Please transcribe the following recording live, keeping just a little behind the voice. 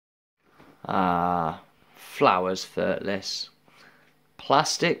Ah, flowers, firtless.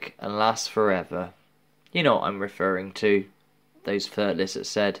 Plastic and lasts forever. You know what I'm referring to. Those firtless that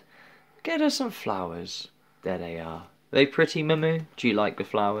said, get us some flowers. There they are. Are they pretty, Mamu? Do you like the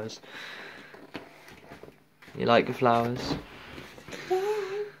flowers? You like the flowers?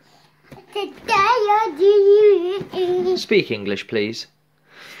 Speak English, please.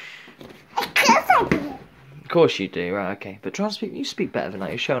 Of course you do, right, okay. But try and speak, you speak better than that.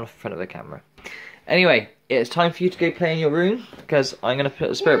 You're showing off in front of the camera. Anyway, it's time for you to go play in your room, because I'm going to put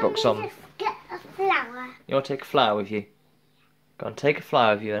a spirit box on. Get a flower. You want to take a flower with you? Go on, take a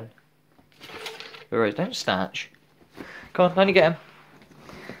flower with you then. Alright, don't snatch. Come on, only get him.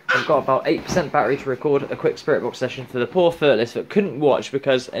 I've got about 8% battery to record a quick spirit box session for the poor firtless that couldn't watch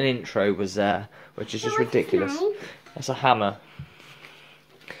because an intro was there, which is just ridiculous. That's a hammer.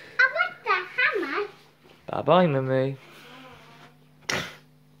 I want the hammer. Bye bye, Mummy.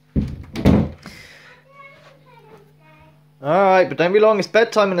 Alright, but don't be long, it's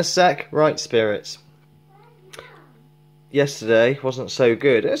bedtime in a sec. Right, spirits. Yesterday wasn't so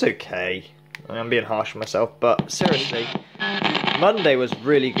good. It was okay. I'm being harsh on myself, but seriously, Monday was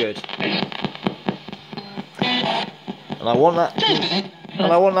really good. And I want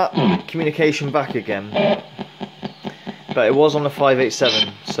that communication back again. But it was on the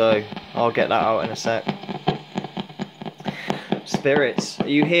 587, so I'll get that out in a sec. Spirits, are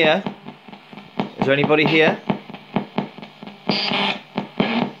you here? Is there anybody here?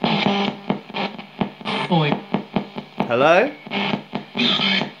 Boy. Hello?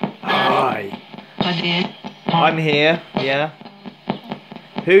 Hi. I'm here, yeah.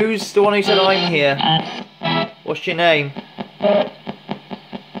 Who's the one who said I'm here? What's your name?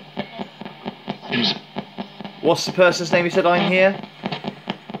 What's the person's name who said I'm here?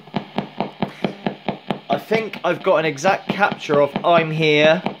 I think I've got an exact capture of I'm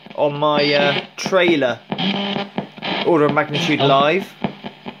here on my trailer. Order of Magnitude Live.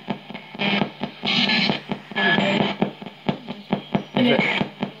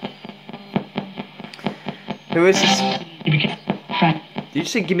 Who is this? Did you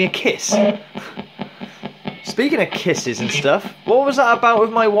say give me a kiss? Speaking of kisses and stuff, what was that about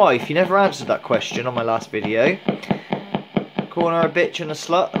with my wife? You never answered that question on my last video. Calling her a bitch and a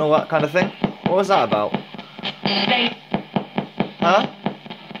slut and all that kind of thing. What was that about? Huh?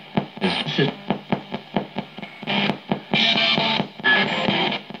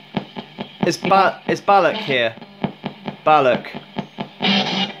 Is Balak here? Balak.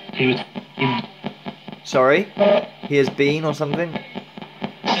 Sorry? He has been or something?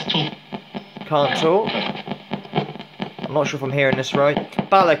 Can't talk? I'm not sure if I'm hearing this right.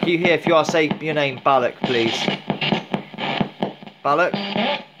 Balak, are you here? If you are, say your name. Balak, please. Balak?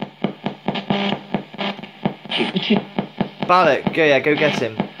 Balak, go, yeah, go get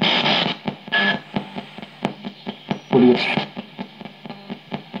him.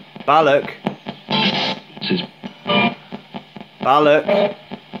 Balak? Balak?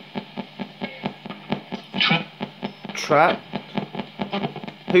 Trapped?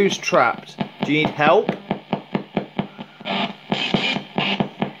 Who's trapped? Do you need help?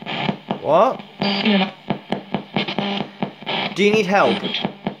 What? Do you need help?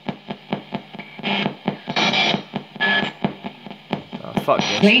 Oh, fuck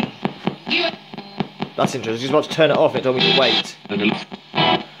this. That's interesting. He's about to turn it off. It told me to wait.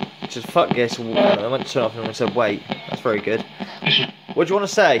 It said, fuck this. I went to turn it off and it said wait. That's very good. What do you want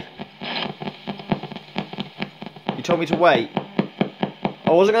to say? You told me to wait.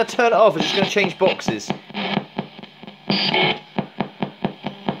 I wasn't going to turn it off. I was just going to change boxes.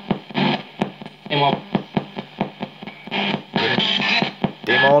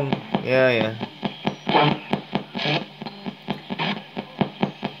 Demon. Yeah.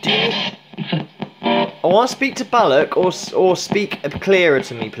 I want to speak to Balak or speak clearer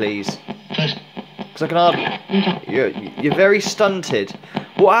to me, please. Because I can hardly. You're very stunted.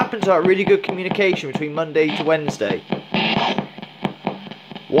 What happened to that really good communication between Monday to Wednesday?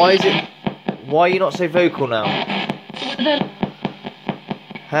 Why are you not so vocal now?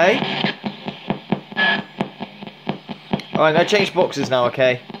 Hey? Alright, I'm going to change boxes now,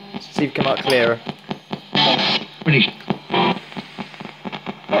 okay? See if you come out clearer.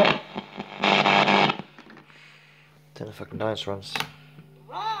 Turn the fucking dinosaur on.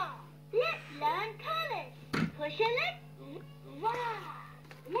 Wow. Let's learn colours. Push a leg. Wow.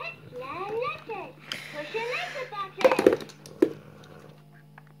 Let's learn letters. Push a letter button.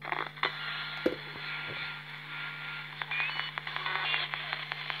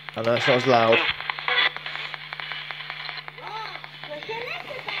 I know it's not as loud. Wow. Push a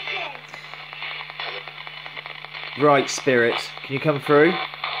letter button. Right, Spirit, can you come through?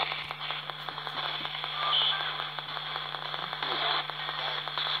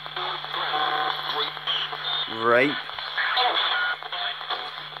 rape.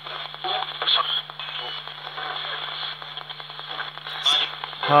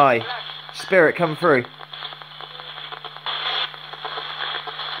 Hi. Spirit, come through.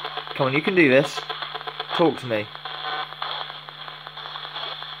 Come on, you can do this. Talk to me.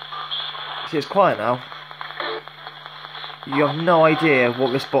 See, it's quiet now. You have no idea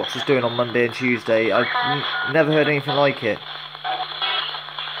what this box was doing on Monday and Tuesday. I've never heard anything like it.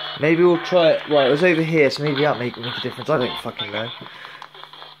 Maybe we'll try it. Well, it was over here, so maybe that'll make a difference. I don't fucking know.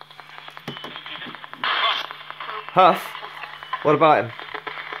 Huff? What about him?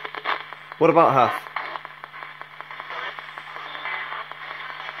 What about Huff?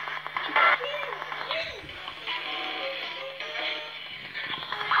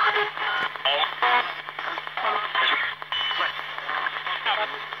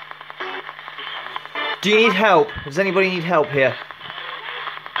 Do you need help? Does anybody need help here?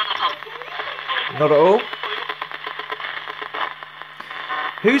 Not at all?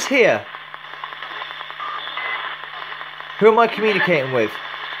 Who's here? Who am I communicating with?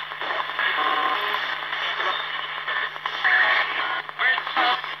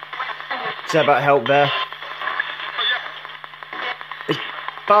 Is there about help there? Is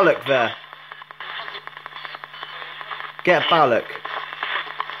Balak there? Get Balak.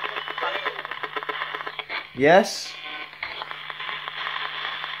 Yes?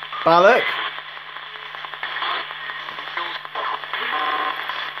 Balak?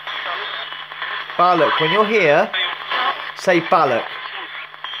 Balak, when you're here, say Balak.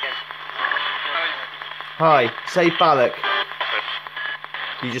 Hi, say Balak.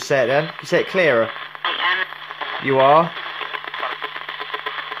 You just say it then? You say it clearer. You are?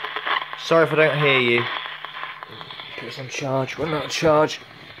 Sorry if I don't hear you. Put us on charge. We're not on charge.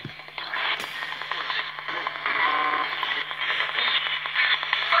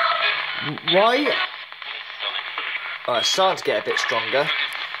 Why? Oh, it's starting to get a bit stronger.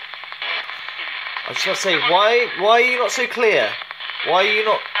 I just want to say, why are you not so clear? Why are you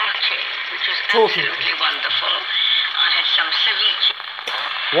not talking?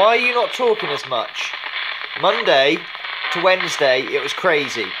 Why are you not talking as much? Monday to Wednesday, it was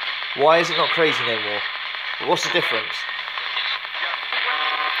crazy. Why is it not crazy no more? What's the difference?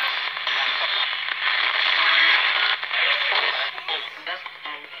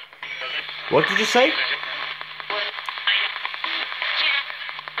 What did you say?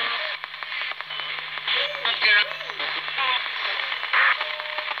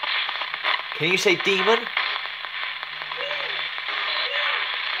 Can you say demon?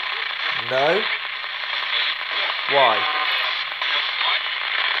 No? Why?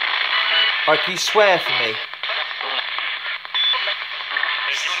 Alright, can you swear for me?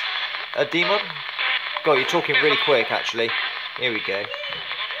 A demon? God, you're talking really quick actually. Here we go.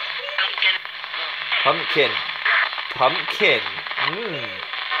 Pumpkin. Pumpkin.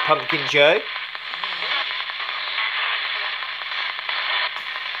 Pumpkin Joe.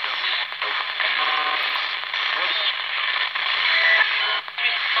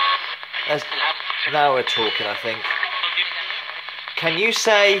 Now we're talking, I think. Can you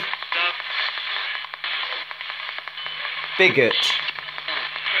say bigot?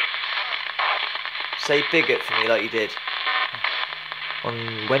 Say bigot for me like you did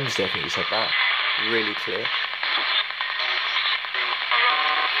on Wednesday, I think you said that. Really clear.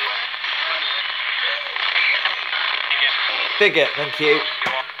 Bigot, thank you.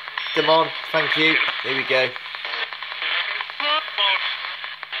 Demon, thank you. Here we go.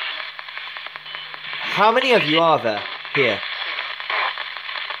 How many of you are there here?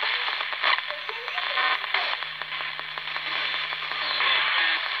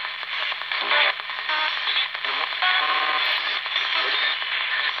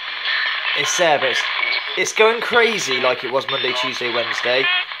 It's there, but it's going crazy like it was Monday, Tuesday, Wednesday,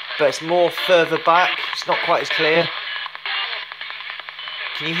 but it's more further back. It's not quite as clear.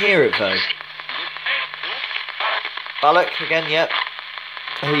 Can you hear it though? Balak again, yep.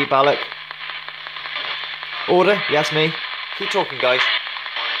 I hear you, Balak. Order? Yes, me. Keep talking, guys.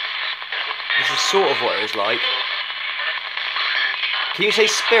 This is sort of what it was like. Can you say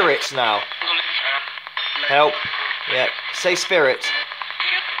spirits now? Help. Yeah. Say spirits.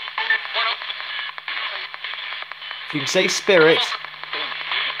 If you can say spirits,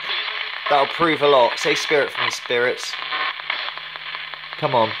 that'll prove a lot. Say spirit for me, spirits.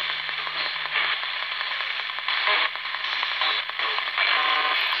 Come on.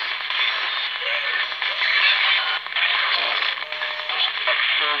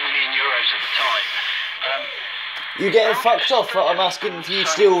 You're getting fucked off that I'm asking for you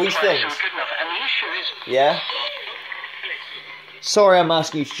to do all these things. Yeah? Sorry I'm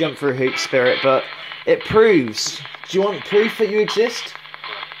asking you to jump through a hoop, Spirit, but It proves. Do you want proof that you exist?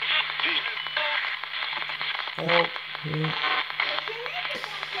 Help. Yeah.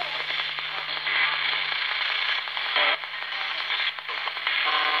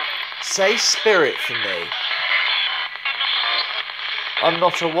 Say spirit for me. I'm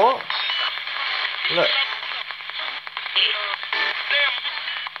not a what? Look.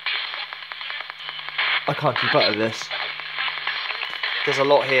 I can't keep up with this. There's a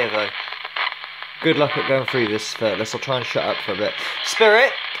lot here though. Good luck at going through this firtless. I'll try and shut up for a bit.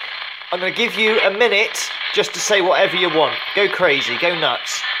 Spirit, I'm going to give you a minute just to say whatever you want. Go crazy, go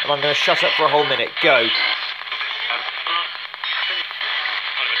nuts. And I'm going to shut up for a whole minute. Go.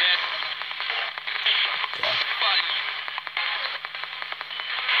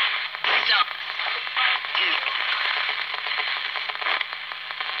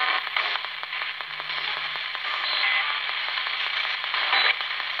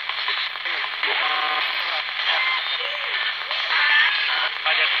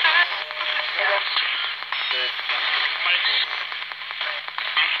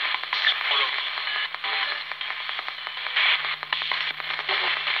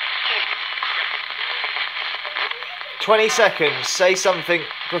 "20 seconds, say something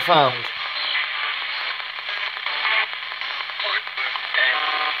profound."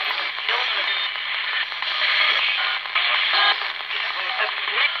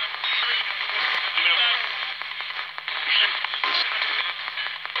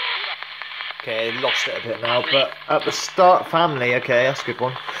 Okay, lost it a bit now, but at the start, family, okay, that's a good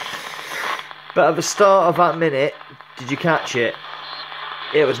one. But at the start of that minute, did you catch it?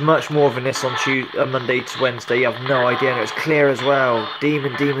 It was much more than this on Monday to Wednesday. You have no idea, and it was clear as well.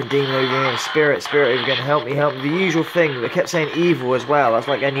 Demon, demon, demon over here. Spirit, spirit over again. Help me, help me. The usual thing. They kept saying evil as well. That's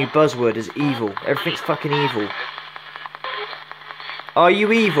like a new buzzword, is evil. Everything's fucking evil. Are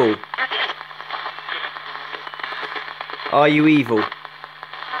you evil? Are you evil?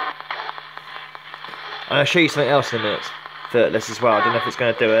 I'll show you something else in a minute. Firtless as well. I don't know if it's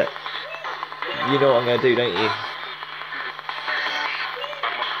going to do it. You know what I'm going to do, don't you?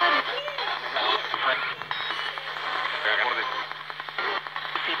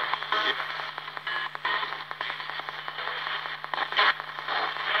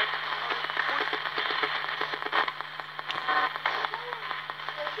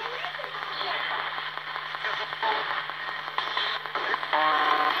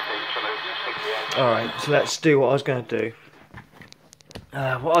 Alright, so let's do what I was going to do.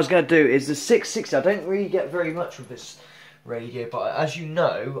 What I was going to do is the 660. I don't really get very much with this radio, but as you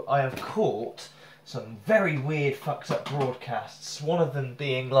know, I have caught some very weird fucked up broadcasts. One of them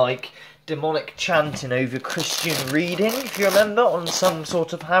being like demonic chanting over Christian reading, if you remember, on some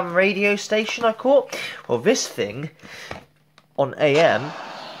sort of ham radio station I caught. Well, this thing on AM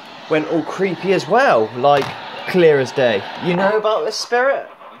went all creepy as well, like clear as day. You know about this, Spirit?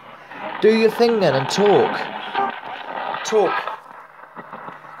 Do your thing then and talk. Talk.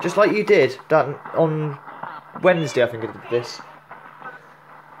 Just like you did that on Wednesday, I think I did this.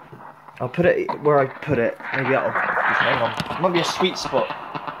 I'll put it where I put it. Maybe that'll... Hang on. It might be a sweet spot.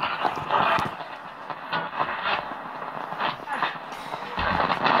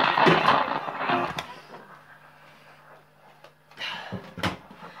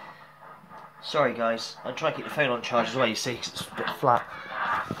 Sorry guys, I'm trying to keep the phone on charge as well, you see, because it's a bit flat.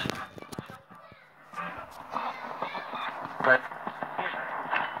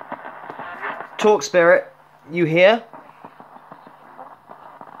 Talk, Spirit. You here?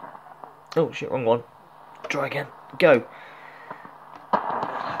 Oh shit, wrong one. Try again. Go.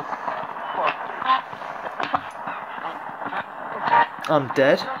 I'm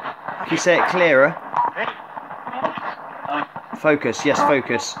dead. Can you say it clearer? Focus. Yes,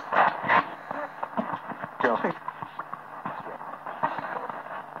 focus.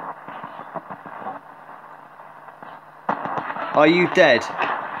 Are you dead?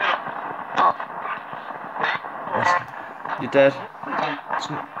 You're dead.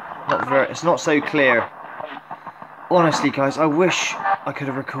 It's not so clear. Honestly, guys, I wish I could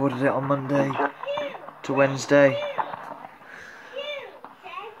have recorded it on Monday to Wednesday.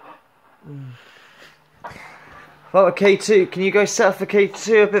 Well, K2, can you guys set up for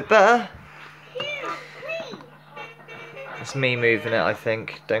K2 a bit better? It's me moving it, I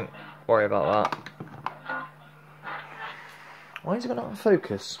think. Don't worry about that. Why is it not in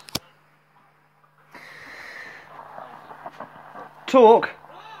focus? Talk.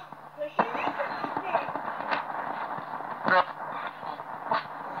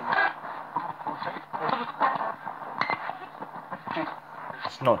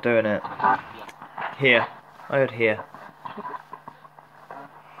 It's not doing it. Here. I heard here.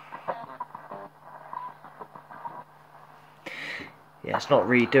 that's not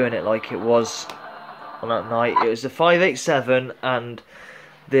redoing it like it was on that night. It was the 587, and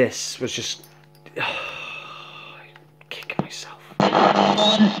this was just kicking myself.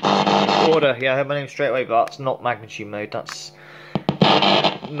 Order. Yeah, I heard my name straight away, but that's not magnitude mode. That's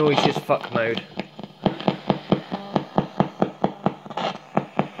noisy as fuck mode.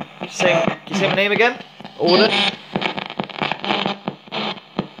 Can you say my name again? Order.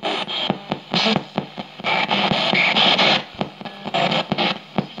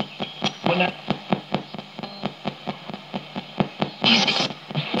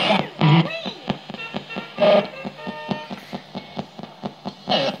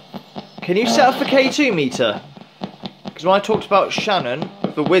 Can you set up the K2 meter? Because when I talked about Shannon,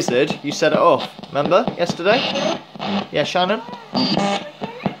 the wizard, you set it off. Remember? Yesterday? Yeah, Shannon?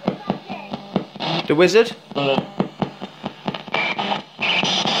 The wizard?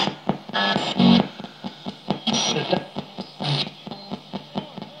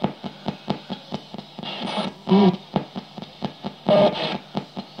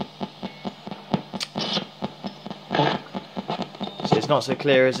 So it's not so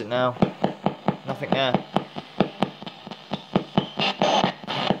clear, is it now? Nothing there.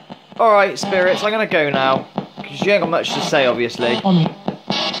 Alright, spirits, I'm gonna go now. Because you ain't got much to say, obviously.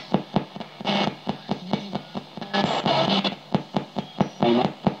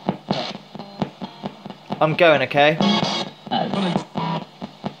 I'm going, okay?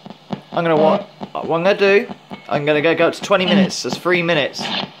 I'm gonna what I'm gonna do, I'm gonna go up to 20 minutes. That's 3 minutes.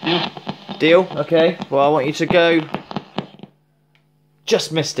 Deal? Okay. Well, I want you to go.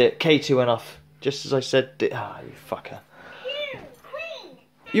 Just missed it. K2 went off. Just as I said. Ah, you fucker.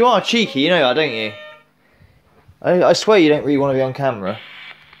 You are cheeky, you know that, don't you? I swear you don't really want to be on camera.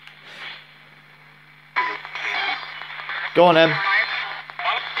 Go on, Em.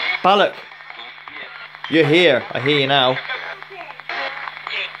 Balak. You're here. I hear you now.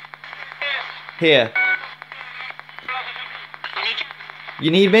 Here.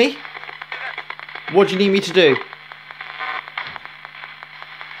 You need me? What do you need me to do?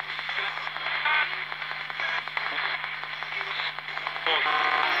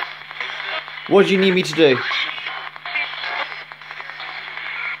 What do you need me to do?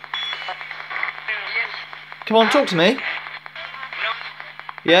 Come on, talk to me.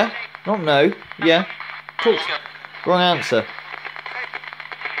 Yeah? Not no. Yeah. Talk. Wrong answer.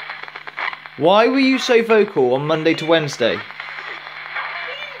 Why were you so vocal on Monday to Wednesday?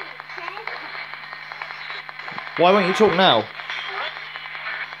 Why won't you talk now?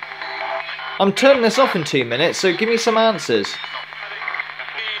 I'm turning this off in 2 minutes, so give me some answers.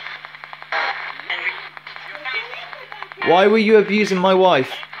 Why were you abusing my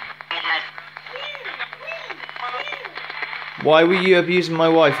wife? Why were you abusing my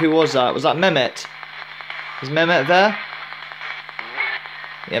wife? Who was that? Was that Mehmet? Is Mehmet there?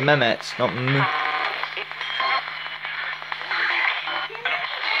 Yeah, Mehmet, not me.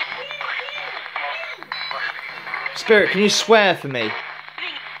 Spirit, can you swear for me?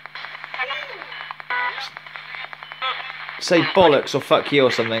 Say bollocks or fuck you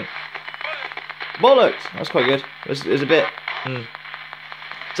or something. Bollocks! That's quite good. It was a bit...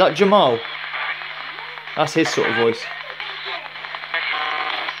 Is that Jamal? That's his sort of voice.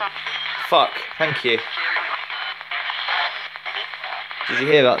 Fuck, thank you. Did you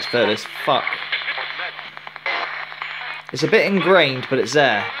hear that, Firtless? Fuck. It's a bit ingrained, but it's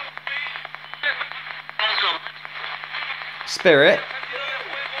there. Spirit.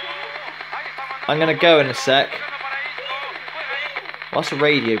 I'm gonna go in a sec. Well, that's a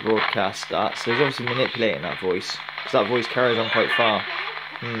radio broadcast, that, so he's obviously manipulating that voice. Because that voice carries on quite far.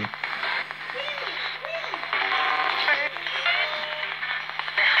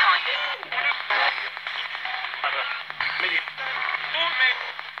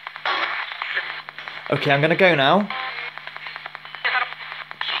 Okay, I'm gonna go now.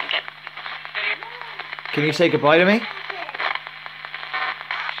 Can you say goodbye to me?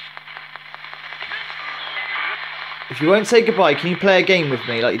 If you won't say goodbye, can you play a game with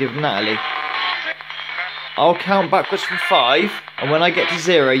me like you did with Natalie? I'll count backwards from 5, and when I get to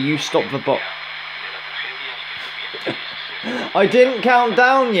 0, you stop the bot. I didn't count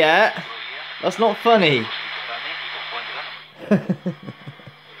down yet. That's not funny.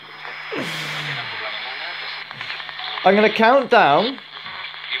 I'm gonna count down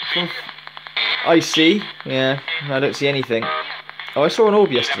from... I see. Yeah, I don't see anything. Oh, I saw an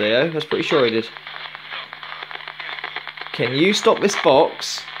orb yesterday, I was pretty sure I did. Can you stop this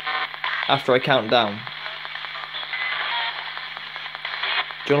box after I count down?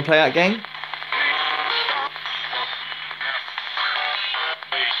 Do you want to play that game?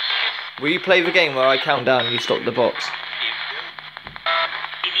 Will you play the game where I count down and you stop the box?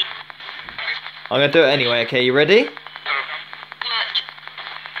 I'm going to do it anyway, okay? You ready?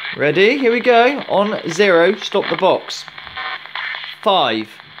 Ready? Here we go. On 0, stop the box. 5,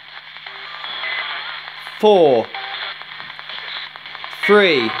 4,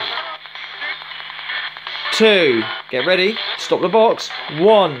 3, 2, get ready, stop the box.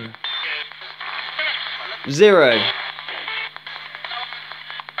 1, 0.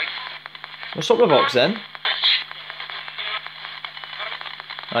 Well, stop the box then.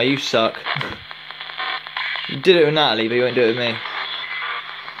 Oh, you suck. You did it with Natalie, but you won't do it with me.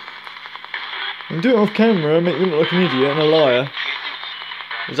 You do it off camera and make me look like an idiot and a liar.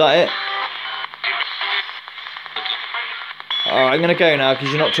 Is that it? Alright, I'm gonna go now because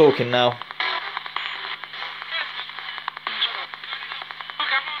you're not talking now.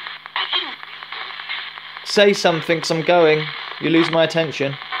 Say something because I'm going. You lose my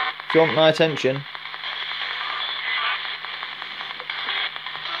attention. If you want my attention.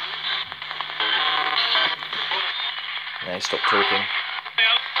 No, stop talking.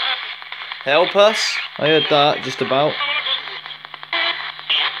 Help us? I heard that, just about.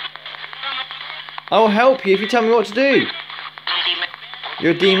 I'll help you if you tell me what to do.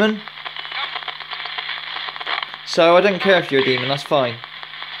 You're a demon? So I don't care if you're a demon, that's fine.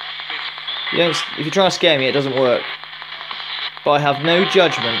 If you try to scare me, it doesn't work. But I have no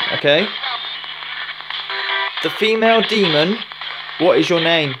judgment, okay? The female demon, what is your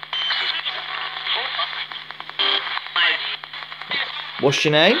name? What's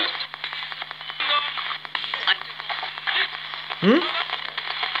your name?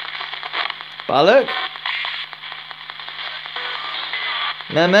 Balak?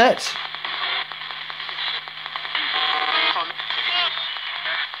 Mehmet?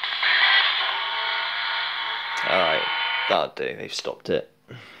 Alright, that'll do, they've stopped it.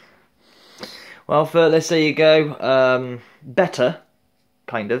 Well, firtless, there you go. Better,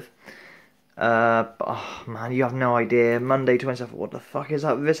 kind of. But, oh man, you have no idea. Monday 27th, what the fuck is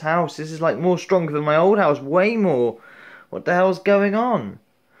up with this house? This is like more stronger than my old house, way more. What the hell's going on?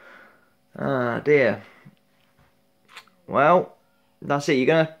 Ah, dear. Well, that's it. You're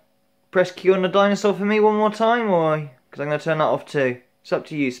going to press Q on the dinosaur for me one more time, or? Because I'm going to turn that off too. It's up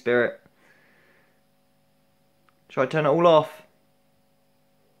to you, Spirit. Shall I turn it all off?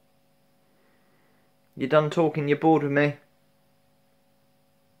 You're done talking, you're bored with me.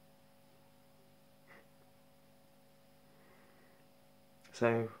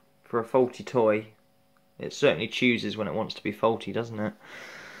 So, for a faulty toy, it certainly chooses when it wants to be faulty, doesn't it?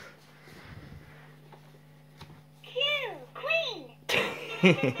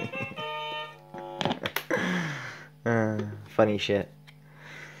 Funny shit.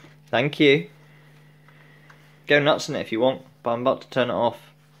 Thank you. Go nuts in it if you want, but I'm about to turn it off,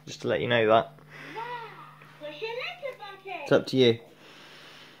 just to let you know that. Push your letter button. It's up to you.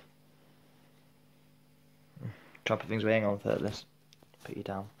 Try to put things weighing on firtless. Put you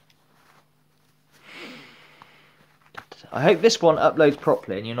down. I hope this one uploads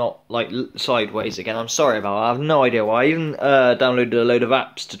properly and you're not like sideways again. I'm sorry about that. I have no idea why. I even downloaded a load of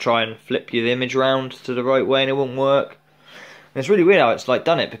apps to try and flip you the image around to the right way and it wouldn't work. And it's really weird how it's like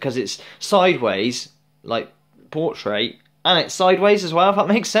done it because it's sideways, like portrait, and it's sideways as well, if that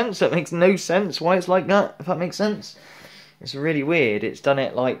makes sense. That makes no sense why it's like that, if that makes sense. It's really weird. It's done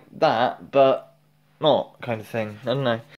it like that, but not kind of thing. I don't know.